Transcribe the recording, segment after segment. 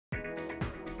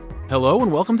Hello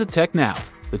and welcome to Tech Now,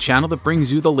 the channel that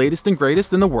brings you the latest and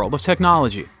greatest in the world of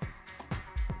technology.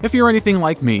 If you're anything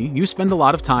like me, you spend a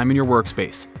lot of time in your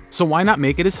workspace, so why not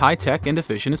make it as high-tech and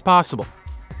efficient as possible?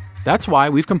 That's why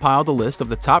we've compiled a list of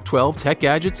the top 12 tech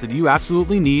gadgets that you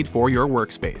absolutely need for your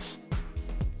workspace.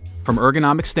 From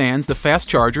ergonomic stands to fast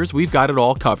chargers, we've got it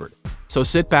all covered. So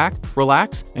sit back,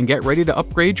 relax, and get ready to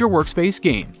upgrade your workspace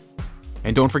game.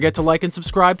 And don't forget to like and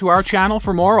subscribe to our channel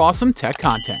for more awesome tech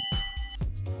content.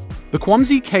 The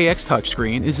QWERty KX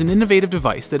touchscreen is an innovative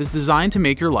device that is designed to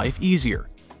make your life easier.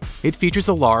 It features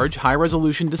a large,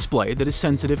 high-resolution display that is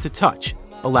sensitive to touch,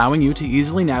 allowing you to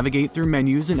easily navigate through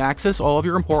menus and access all of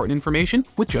your important information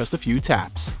with just a few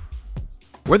taps.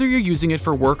 Whether you're using it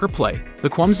for work or play, the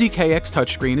QWERty KX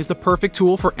touchscreen is the perfect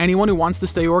tool for anyone who wants to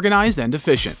stay organized and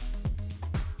efficient.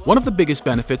 One of the biggest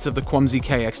benefits of the QWERty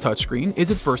KX touchscreen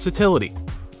is its versatility.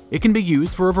 It can be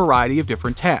used for a variety of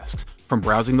different tasks, from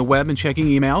browsing the web and checking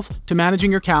emails to managing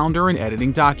your calendar and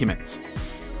editing documents.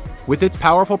 With its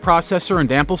powerful processor and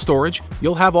ample storage,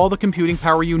 you'll have all the computing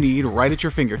power you need right at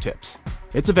your fingertips.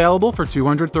 It's available for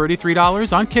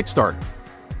 $233 on Kickstarter.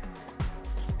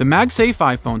 The MagSafe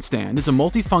iPhone stand is a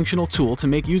multifunctional tool to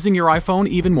make using your iPhone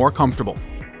even more comfortable.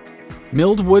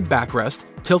 Milled wood backrest,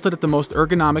 tilted at the most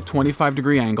ergonomic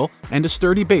 25-degree angle, and a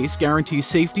sturdy base guarantees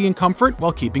safety and comfort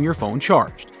while keeping your phone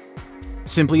charged.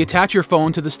 Simply attach your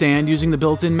phone to the stand using the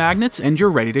built-in magnets and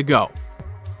you're ready to go.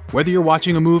 Whether you're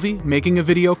watching a movie, making a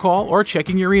video call, or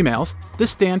checking your emails, this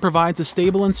stand provides a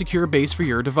stable and secure base for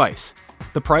your device.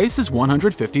 The price is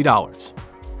 $150.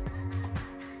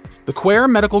 The qwerty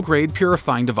medical-grade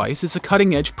purifying device is a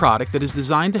cutting-edge product that is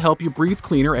designed to help you breathe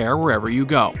cleaner air wherever you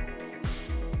go.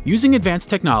 Using advanced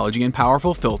technology and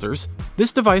powerful filters,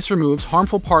 this device removes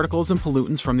harmful particles and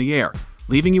pollutants from the air,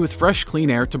 leaving you with fresh, clean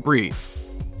air to breathe.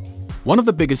 One of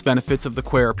the biggest benefits of the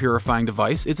qwerty purifying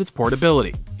device is its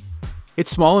portability.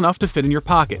 It's small enough to fit in your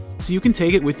pocket, so you can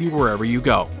take it with you wherever you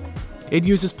go. It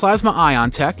uses plasma ion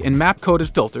tech and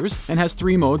map-coded filters and has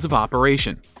 3 modes of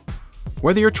operation.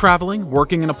 Whether you're traveling,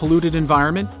 working in a polluted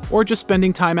environment, or just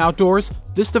spending time outdoors,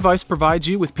 this device provides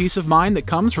you with peace of mind that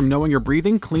comes from knowing you're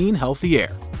breathing clean, healthy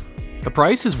air. The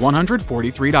price is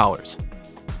 $143.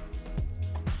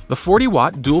 The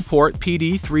 40-watt dual-port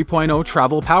PD 3.0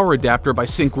 travel power adapter by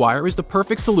SyncWire is the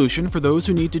perfect solution for those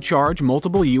who need to charge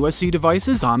multiple USB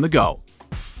devices on the go.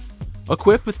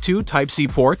 Equipped with 2 Type-C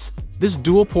ports, this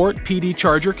dual-port PD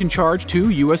charger can charge 2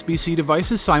 USB-C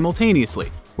devices simultaneously,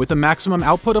 with a maximum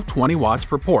output of 20 watts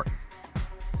per port.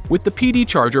 With the PD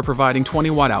charger providing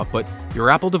 20-watt output, your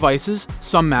Apple devices,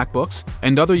 some MacBooks,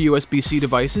 and other USB-C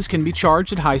devices can be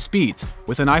charged at high speeds,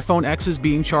 with an iPhone X's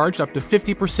being charged up to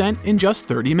 50% in just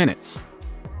 30 minutes.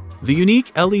 The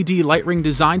unique LED light ring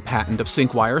design patent of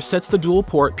SyncWire sets the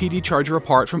dual-port PD charger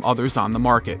apart from others on the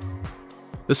market.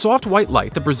 The soft white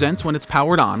light that presents when it's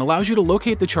powered on allows you to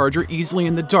locate the charger easily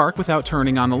in the dark without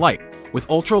turning on the light, with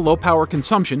ultra-low power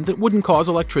consumption that wouldn't cause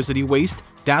electricity waste,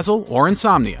 dazzle, or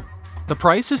insomnia. The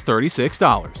price is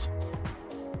 $36.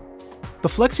 The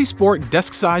FlexiSport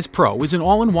Desk Size Pro is an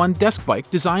all-in-one desk bike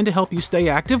designed to help you stay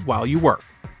active while you work.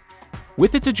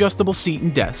 With its adjustable seat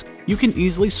and desk, you can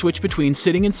easily switch between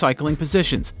sitting and cycling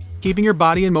positions, keeping your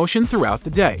body in motion throughout the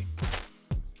day.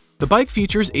 The bike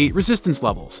features 8 resistance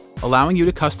levels, allowing you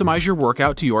to customize your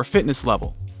workout to your fitness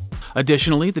level.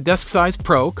 Additionally, the Desk Size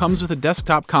Pro comes with a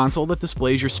desktop console that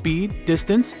displays your speed,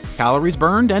 distance, calories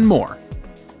burned, and more.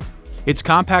 Its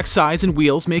compact size and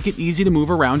wheels make it easy to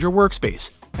move around your workspace,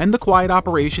 and the quiet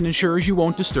operation ensures you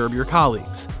won't disturb your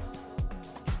colleagues.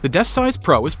 The Desk Size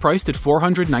Pro is priced at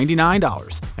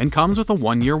 $499 and comes with a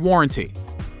 1-year warranty.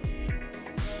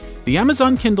 The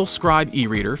Amazon Kindle Scribe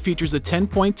e-reader features a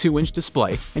 10.2-inch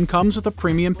display and comes with a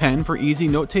premium pen for easy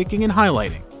note-taking and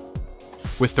highlighting.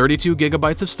 With 32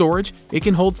 gigabytes of storage, it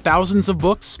can hold thousands of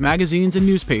books, magazines, and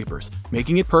newspapers,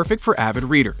 making it perfect for avid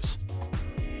readers.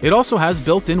 It also has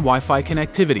built-in Wi-Fi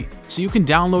connectivity, so you can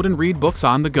download and read books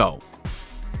on the go.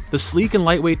 The sleek and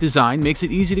lightweight design makes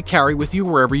it easy to carry with you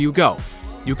wherever you go.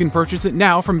 You can purchase it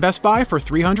now from Best Buy for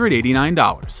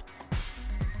 $389.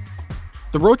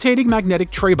 The rotating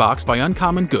magnetic tray box by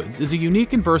Uncommon Goods is a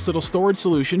unique and versatile storage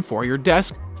solution for your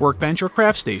desk, workbench, or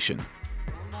craft station.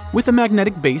 With a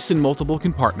magnetic base and multiple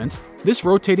compartments, this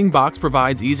rotating box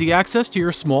provides easy access to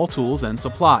your small tools and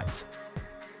supplies.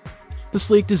 The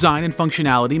sleek design and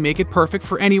functionality make it perfect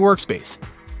for any workspace.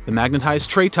 The magnetized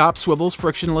tray top swivels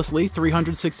frictionlessly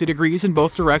 360 degrees in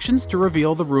both directions to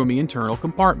reveal the roomy internal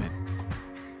compartment.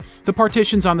 The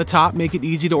partitions on the top make it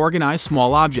easy to organize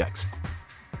small objects.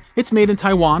 It's made in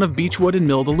Taiwan of beechwood and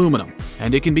milled aluminum,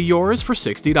 and it can be yours for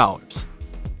 $60.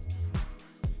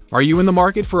 Are you in the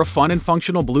market for a fun and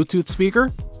functional Bluetooth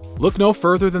speaker? Look no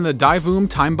further than the Divoom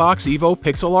Timebox Evo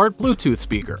Pixel Art Bluetooth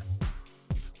speaker.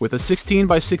 With a 16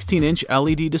 by 16 inch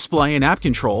LED display and app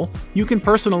control, you can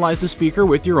personalize the speaker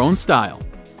with your own style.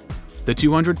 The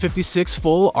 256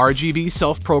 full RGB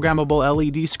self-programmable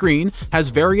LED screen has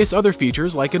various other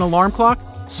features like an alarm clock,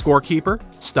 scorekeeper,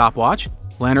 stopwatch,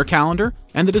 planner calendar,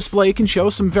 and the display can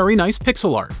show some very nice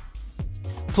pixel art.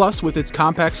 Plus, with its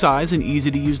compact size and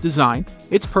easy-to-use design,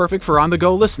 it's perfect for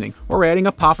on-the-go listening or adding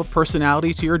a pop of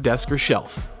personality to your desk or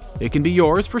shelf. It can be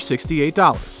yours for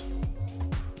 $68.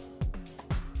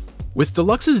 With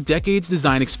Deluxe's decades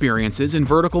design experiences in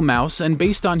vertical mouse and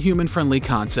based on human-friendly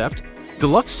concept,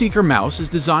 Deluxe Seeker Mouse is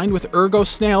designed with Ergo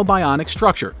Snail bionic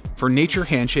structure for nature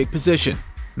handshake position,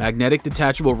 magnetic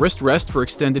detachable wrist rest for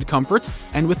extended comforts,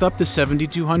 and with up to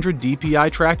 7200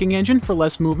 DPI tracking engine for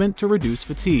less movement to reduce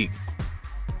fatigue.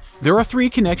 There are 3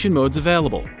 connection modes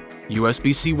available: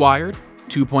 USB-C wired,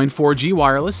 2.4G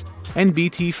wireless, and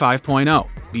BT 5.0,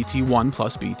 BT1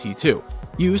 plus BT2,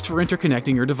 used for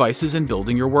interconnecting your devices and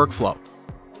building your workflow.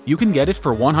 You can get it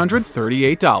for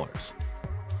 $138.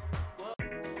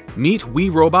 Meet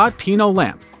WeRobot Pinot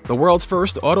Lamp, the world's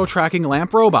first auto-tracking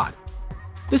lamp robot.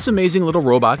 This amazing little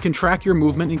robot can track your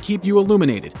movement and keep you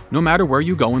illuminated, no matter where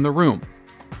you go in the room.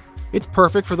 It's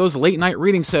perfect for those late-night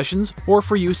reading sessions or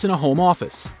for use in a home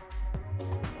office.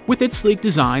 With its sleek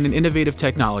design and innovative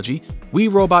technology,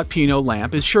 WeRobot Pinot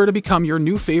Lamp is sure to become your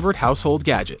new favorite household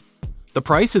gadget. The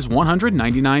price is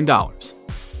 $199.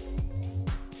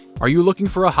 Are you looking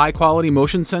for a high-quality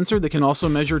motion sensor that can also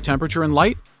measure temperature and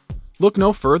light? Look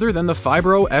no further than the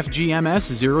Fibaro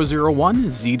FGMS001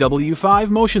 ZW5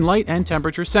 motion light and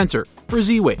temperature sensor for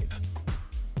Z-Wave.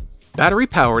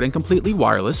 Battery-powered and completely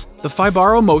wireless, the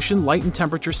Fibaro motion light and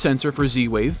temperature sensor for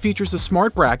Z-Wave features a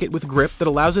smart bracket with grip that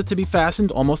allows it to be fastened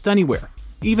almost anywhere,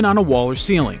 even on a wall or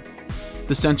ceiling.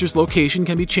 The sensor's location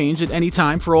can be changed at any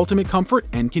time for ultimate comfort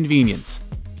and convenience.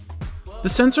 The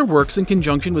sensor works in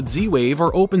conjunction with Z-Wave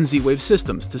or Open Z-Wave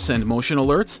systems to send motion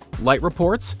alerts, light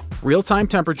reports, real-time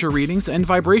temperature readings, and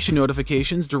vibration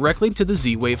notifications directly to the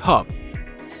Z-Wave hub.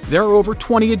 There are over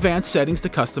 20 advanced settings to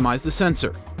customize the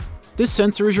sensor. This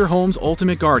sensor is your home's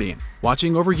ultimate guardian,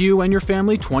 watching over you and your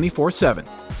family 24/7.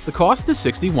 The cost is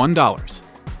 $61.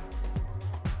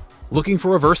 Looking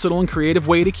for a versatile and creative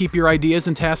way to keep your ideas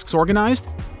and tasks organized?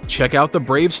 Check out the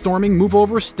Bravestorming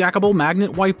Move-Over Stackable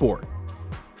Magnet Whiteboard.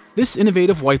 This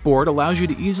innovative whiteboard allows you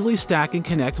to easily stack and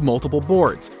connect multiple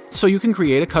boards, so you can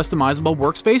create a customizable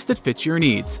workspace that fits your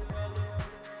needs.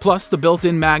 Plus, the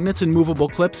built-in magnets and movable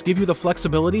clips give you the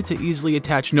flexibility to easily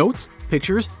attach notes,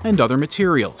 pictures, and other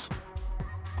materials.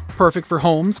 Perfect for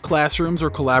homes, classrooms,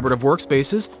 or collaborative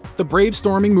workspaces, the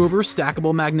Bravestorming Mover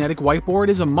Stackable Magnetic Whiteboard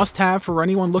is a must-have for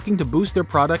anyone looking to boost their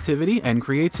productivity and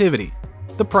creativity.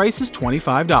 The price is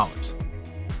 $25.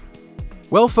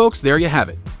 Well folks, there you have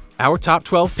it. Our top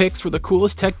 12 picks for the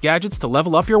coolest tech gadgets to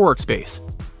level up your workspace.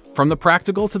 From the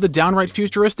practical to the downright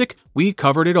futuristic, we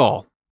covered it all.